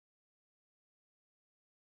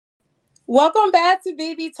Welcome back to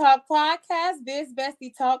BB Talk Podcast, Biz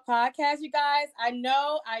Bestie Talk Podcast, you guys. I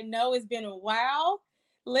know it's been a while.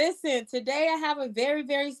 Listen, today I have a very,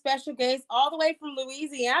 very special guest all the way from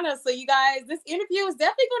Louisiana. So, you guys, this interview is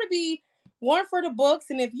definitely going to be one for the books.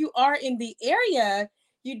 And if you are in the area,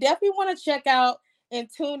 you definitely want to check out and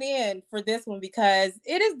tune in for this one because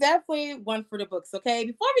it is definitely one for the books. Okay,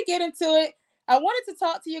 before we get into it, I wanted to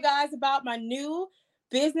talk to you guys about my new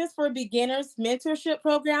Business for Beginners mentorship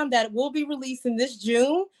program that will be releasing this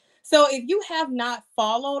June. So if you have not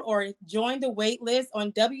followed or joined the wait list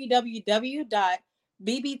on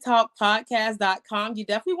www.bbtalkpodcast.com, you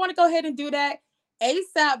definitely want to go ahead and do that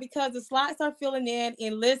ASAP because the slots are filling in.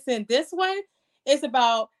 And listen, this one is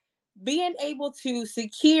about being able to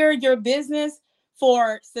secure your business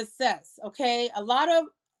for success. Okay. A lot of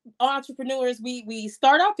entrepreneurs, we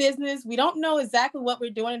start our business, we don't know exactly what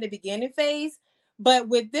we're doing in the beginning phase, but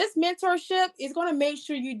with this mentorship, it's going to make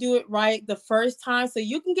sure you do it right the first time so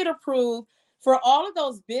you can get approved for all of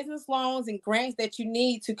those business loans and grants that you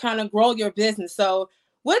need to kind of grow your business. So,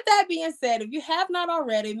 with that being said, if you have not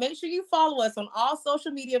already, make sure you follow us on all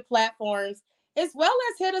social media platforms as well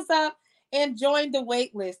as hit us up and join the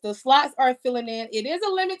wait list. The slots are filling in. It is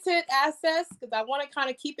a limited access because I want to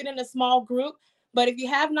kind of keep it in a small group. But if you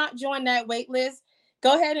have not joined that wait list,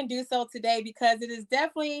 go ahead and do so today because it is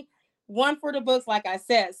definitely one for the books, like I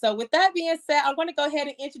said. So with that being said, I'm going to go ahead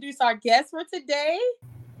and introduce our guest for today.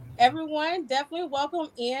 Everyone, definitely welcome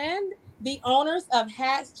in the owners of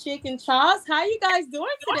Hats, Chik, and Chops. How are you guys doing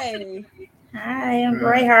today? Hi, I'm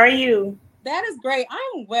great. How are you? That is great.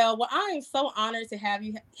 I'm well. Well, I am so honored to have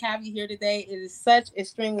you here today. It is such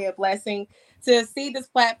extremely a blessing to see this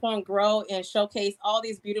platform grow and showcase all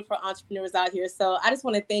these beautiful entrepreneurs out here. So I just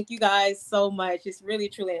want to thank you guys so much. It's really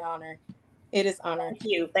truly an honor. It is honor. Thank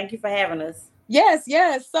you. Thank you for having us. Yes,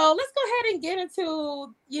 yes. So let's go ahead and get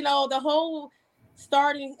into, the whole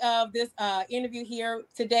starting of this interview here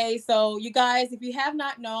today. So you guys, if you have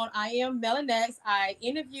not known, I am Melanex. I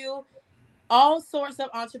interview all sorts of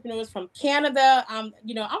entrepreneurs from Canada. I'm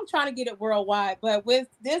trying to get it worldwide, but with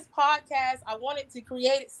this podcast, I wanted to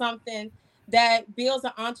create something that builds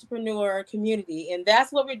an entrepreneur community, and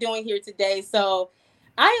that's what we're doing here today. So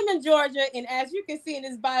I am in Georgia, and as you can see in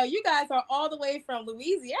this bio, you guys are all the way from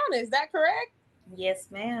Louisiana. Is that correct? Yes,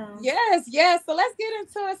 ma'am. Yes, yes. So let's get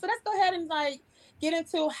into it. So let's go ahead and get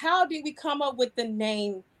into how did we come up with the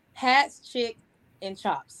name Hats, Chick, and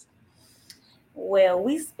Chops? Well,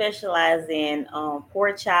 we specialize in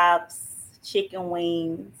pork chops, chicken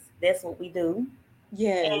wings. That's what we do, and a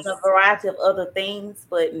Yes. variety of other things,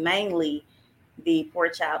 but mainly the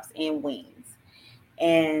pork chops and wings.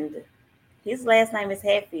 And his last name is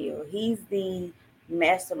Hatfield. He's the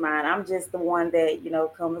mastermind. I'm just the one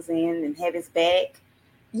that comes in and have his back.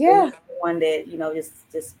 But he's Yeah. the one that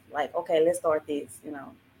just like, okay, let's start this.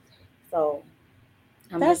 So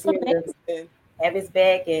I'm just That's here to amazing. have his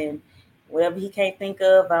back, and whatever he can't think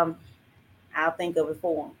of, I'll think of it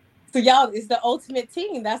for him. So y'all is the ultimate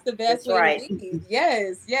team. That's the best That's way to right. be.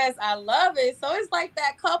 Yes, yes, I love it. So it's like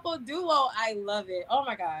that couple duo. I love it. Oh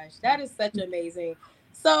my gosh, that is such amazing.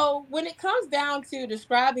 So when it comes down to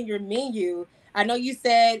describing your menu, I know you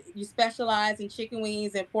said you specialize in chicken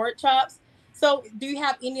wings and pork chops. So do you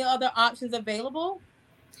have any other options available?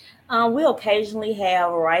 We occasionally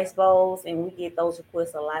have rice bowls, and we get those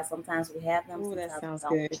requests a lot. Sometimes we have them, Oh, that sometimes we sounds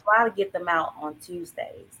don't. good. We try to get them out on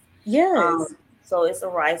Tuesdays. Um, Yes. so it's a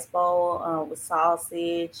rice bowl with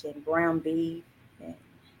sausage and ground beef, and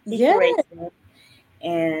he Yes. creates them.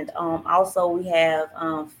 And also we have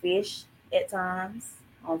fish at times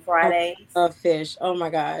on Oh, Fridays. I love fish. Oh my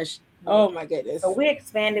gosh. Yeah. Oh my So goodness. we're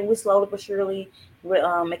expanding. We're slowly but surely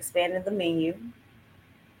we're expanding the menu.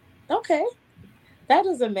 Okay. That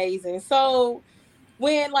is amazing. So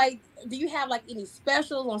when do you have like any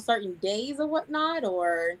specials on certain days or whatnot,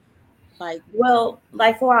 or like? Well,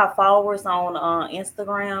 like for our followers on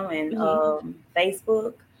Instagram and Mhm.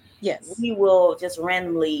 Facebook, Yes. we will just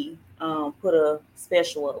randomly put a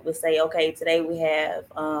special up. We say, okay, today we have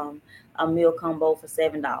a meal combo for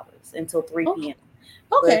 $7 until 3 p.m. Okay.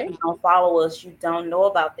 But if Okay. you don't follow us, you don't know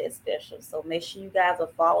about that special. So make sure you guys are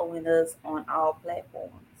following us on all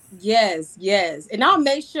platforms. Yes, yes. And I'll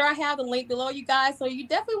make sure I have the link below, you guys. So you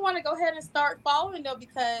definitely want to go ahead and start following them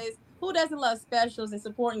because who doesn't love specials and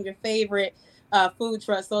supporting your favorite food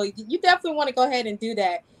truck? So you definitely want to go ahead and do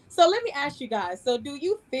that. So let me ask you guys. So do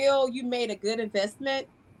you feel you made a good investment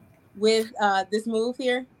with this move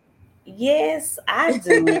here? Yes, I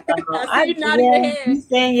do. I see I you nodding your Yeah, head. you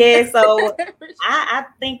saying yes. So I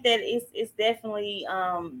think that it's definitely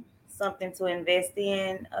something to invest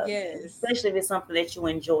in, Yes. especially if it's something that you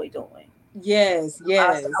enjoy doing. Yes, I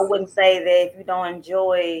yes. wouldn't say that if you don't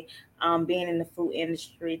enjoy being in the food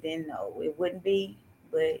industry, then no, it wouldn't be.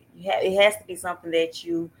 But it has to be something that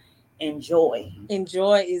you enjoy.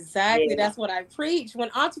 Enjoy, exactly. Yeah. That's what I preach. When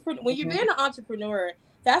you're being Hmm. an entrepreneur,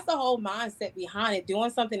 that's the whole mindset behind it, doing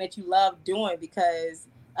something that you love doing, because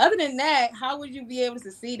other than that, how would you be able to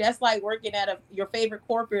succeed? That's like working at your favorite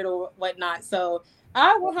corporate or whatnot. So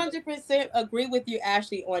I 100% agree with you,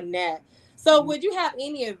 Ashley, on that. So would you have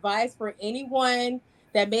any advice for anyone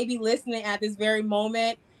that may be listening at this very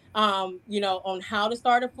moment, on how to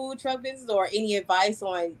start a food truck business, or any advice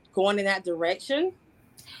on going in that direction?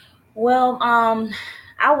 Well,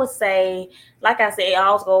 I would say, like I said, I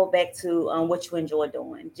always go back to what you enjoy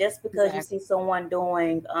doing. Just because you Exactly. see someone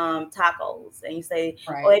doing tacos and you say,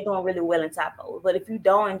 "Oh, Right. they're doing really well in tacos," but if you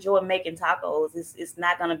don't enjoy making tacos, it's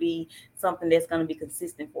not going to be something that's going to be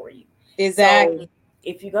consistent for you. So, Exactly.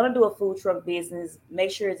 if you're going to do a food truck business, make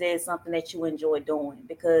sure that it's something that you enjoy doing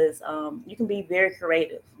because you can be very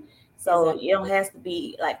creative. So Exactly. it don't have to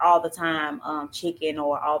be like all the time chicken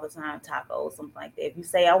or all the time tacos, something like that. If you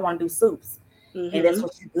say I want to do soups and that's Mm-hmm.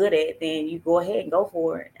 what you're good at, then you go ahead and go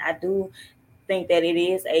for it. I do think that it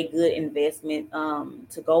is a good investment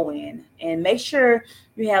to go in and make sure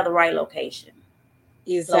you have the right location.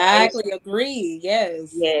 Exactly. Location. Agree.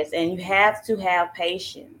 Yes. Yes, and you have to have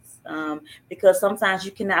patience because sometimes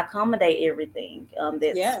you cannot accommodate everything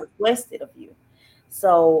that's Yeah. requested of you.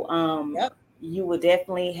 So Yep. you would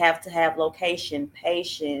definitely have to have location,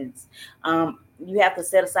 patience. You have to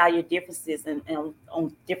set aside your differences and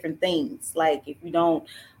on different things. Like if you don't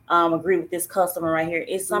agree with this customer right here,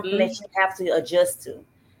 it's something Mm-hmm. that you have to adjust to. So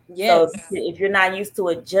Yes. if you're not used to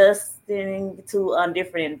adjusting to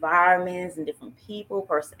different environments and different people,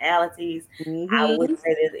 personalities, I would Mm-hmm.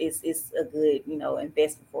 say that it's a good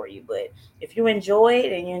investment for you. But if you enjoy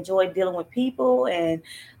it and you enjoy dealing with people and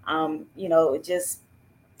just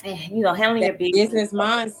handling That your business, business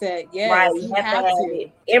mindset. right? Yes. You You have to have have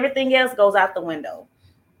it. to. Everything else goes out the window.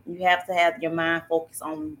 You have to have your mind focused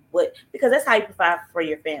on what because that's how you provide for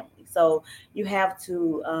your family. So you have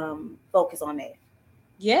to focus on that.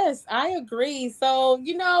 Yes, I agree. So,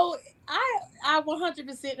 I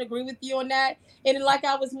 100% agree with you on that. And like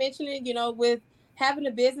I was mentioning, with having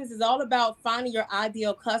a business is all about finding your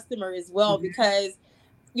ideal customer as well, Mhm. because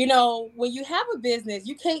when you have a business,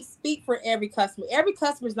 you can't speak for every customer. Every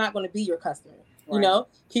customer is not going to be your customer. Right.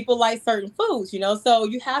 People like certain foods, so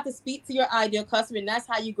you have to speak to your ideal customer, and that's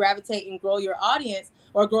how you gravitate and grow your audience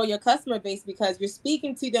or grow your customer base, because you're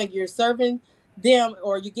speaking to them, you're serving them,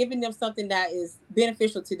 or you're giving them something that is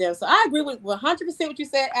beneficial to them. So I agree with 100% what you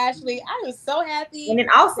said, Ashley. I am so And happy then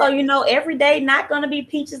also, that every day not going to be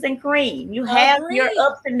peaches and cream. You have your agree.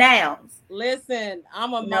 ups and downs. Listen,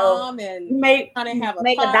 I'm a You know, mom and you may trying to have a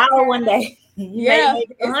make $1 one podcast. day. You may Yeah, make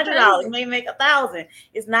it's $100. You crazy. may make 1,000.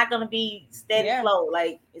 It's not going to be steady Yeah. flow.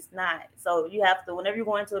 Like it's not. So you have to, whenever you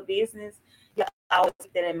go into a business, you always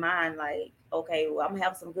keep that in mind. Like, okay, well, I'm gonna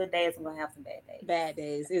have some good days. I'm gonna have some bad days. Bad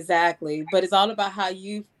days, exactly. But it's all about how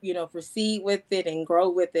you proceed with it and grow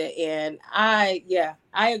with it. And yeah,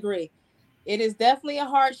 I agree. It is definitely a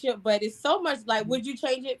hardship, but it's so much. Like, would you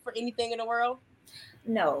change it for anything in the world?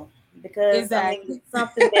 No, because I mean Exactly. it's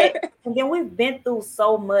something that, and then we've been through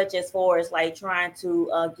so much as far as like trying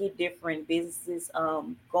to get different businesses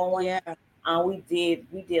going. Yeah. We did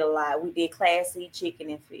a lot. We did classy chicken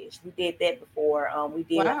and fish. We did that before. We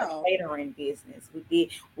did like a Wow. catering business. We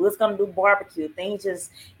was gonna do barbecue things. Just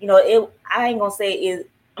it. I ain't gonna say it.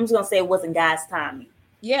 I'm just gonna say it wasn't God's timing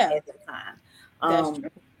Yeah, at the time. that's Um, true.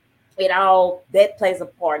 it all that plays a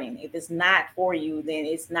part in it. If it's not for you, then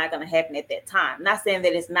it's not going to happen at that time. Not saying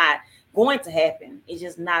that it's not going to happen. It's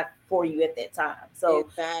just not for you at that time. So you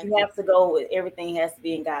Exactly. have to go with everything has to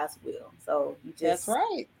be in God's will. So you That's just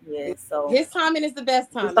right. yeah. So His timing is the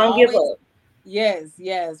best just time. I don't give always up. Yes,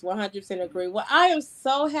 yes, 100% agree. Well, I am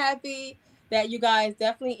so happy that you guys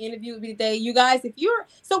definitely interviewed me today. You guys,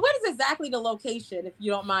 so what is exactly the location, if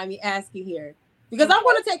you don't mind me asking here? Because I Okay.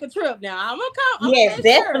 want to take a trip now. I'm Yes, gonna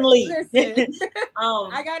make sure. definitely. Listen, I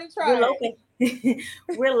um, gotta we're try it. located.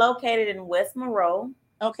 We're located in West Monroe, and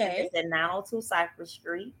Okay. it's at 902 Cypress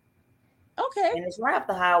Street. Okay. And it's right off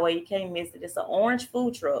the highway. You can't miss it. It's an orange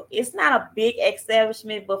food truck. It's not a big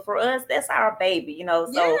establishment, but for us, that's our baby.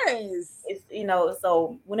 So Yes.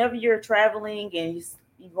 so whenever you're traveling and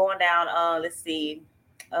you going down, let's see,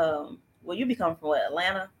 well, you be coming from what,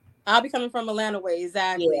 Atlanta? I'll be coming from Atlanta way,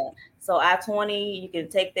 exactly. Yeah. So I-20, you can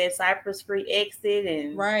take that Cypress Street exit,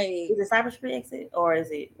 and Right. is it Cypress Street exit or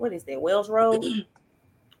is it what is that? Wells Road?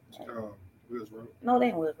 Wheels Road. No, that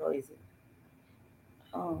ain't Wells Road, is it?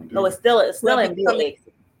 No, it's still Well, in Bill becoming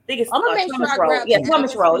exit. think it's I'm gonna make sure Plymouth I Road. grab Yeah, the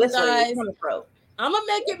Plymouth address for Road. you That's what it is. guys. Plymouth Road. I'm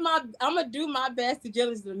gonna do my best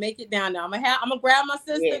to make it down there. I'm gonna grab my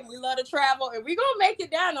sister. Yes. We love to travel, and we're gonna make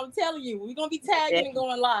it down. I'm telling you, we're gonna be tagging and Definitely,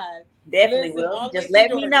 going live. definitely Listen, will. all the way Just from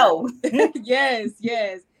let me Georgia. know. Yes,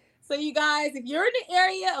 yes. So you guys, if you're in the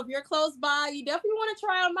area, if you're close by, you definitely want to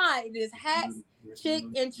try them out. It is hats, chick,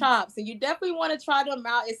 and chops, and you definitely want to try them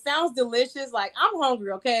out. It sounds delicious. Like I'm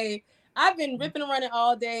hungry. Okay, I've been ripping and running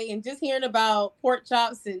all day, and just hearing about pork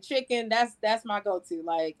chops and chicken, that's my go-to.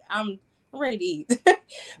 Like I'm ready to eat.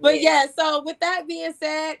 But Yes. yeah, so with that being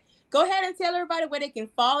said, go ahead and tell everybody where they can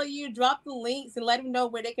follow you. Drop the links and let them know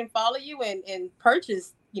where they can follow you and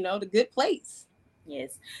purchase, the good plates.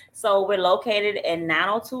 Yes. So we're located at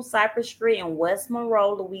 902 Cypress Street in West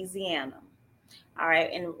Monroe, Louisiana. All right.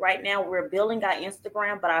 And right now we're building our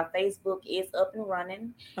Instagram, but our Facebook is up and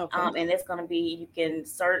running. Okay. And it's going to be, you can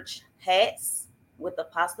search hats with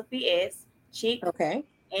apostrophe S, chick Okay.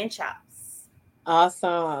 and chops.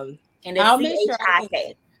 Awesome. And it's I'll make sure I can.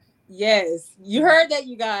 CHIK. Yes, you heard that,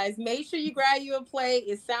 you guys. Make sure you grab you a plate.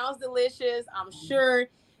 It sounds delicious. I'm sure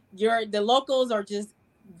the locals are just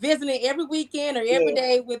visiting every weekend or every Yes.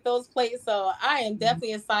 day with those plates. So I am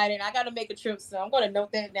definitely excited. I got to make a trip, so I'm going to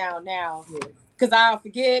note that down now Yes. because I'll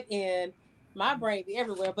forget and my brain be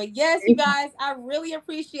everywhere. But yes, you guys, I really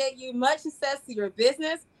appreciate you. Much success to your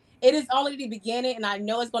business. It is only the beginning, and I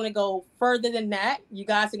know it's going to go further than that. You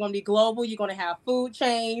guys are going to be global. You're going to have food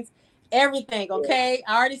chains, everything. Yes. Okay,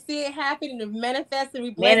 I already see it happening and manifesting.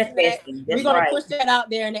 We blessing that. Manifesting. We're That's going to right. push that out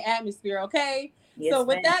there in the atmosphere. Okay. So Yes,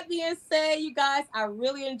 with ma'am. that being said, you guys, I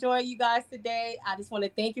really enjoy you guys today. I just want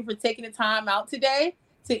to thank you for taking the time out today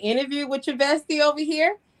to interview with your bestie over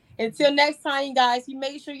here. Until next time, you guys, you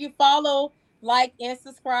make sure you follow, like, and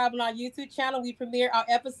subscribe on our YouTube channel. We premiere our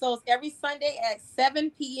episodes every Sunday at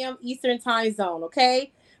 7 p.m. Eastern Time Zone.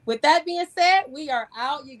 Okay. With that being said, we are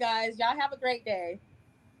out, you guys. Y'all have a great day.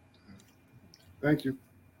 Thank you.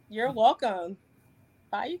 You're welcome.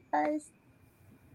 Bye, you guys.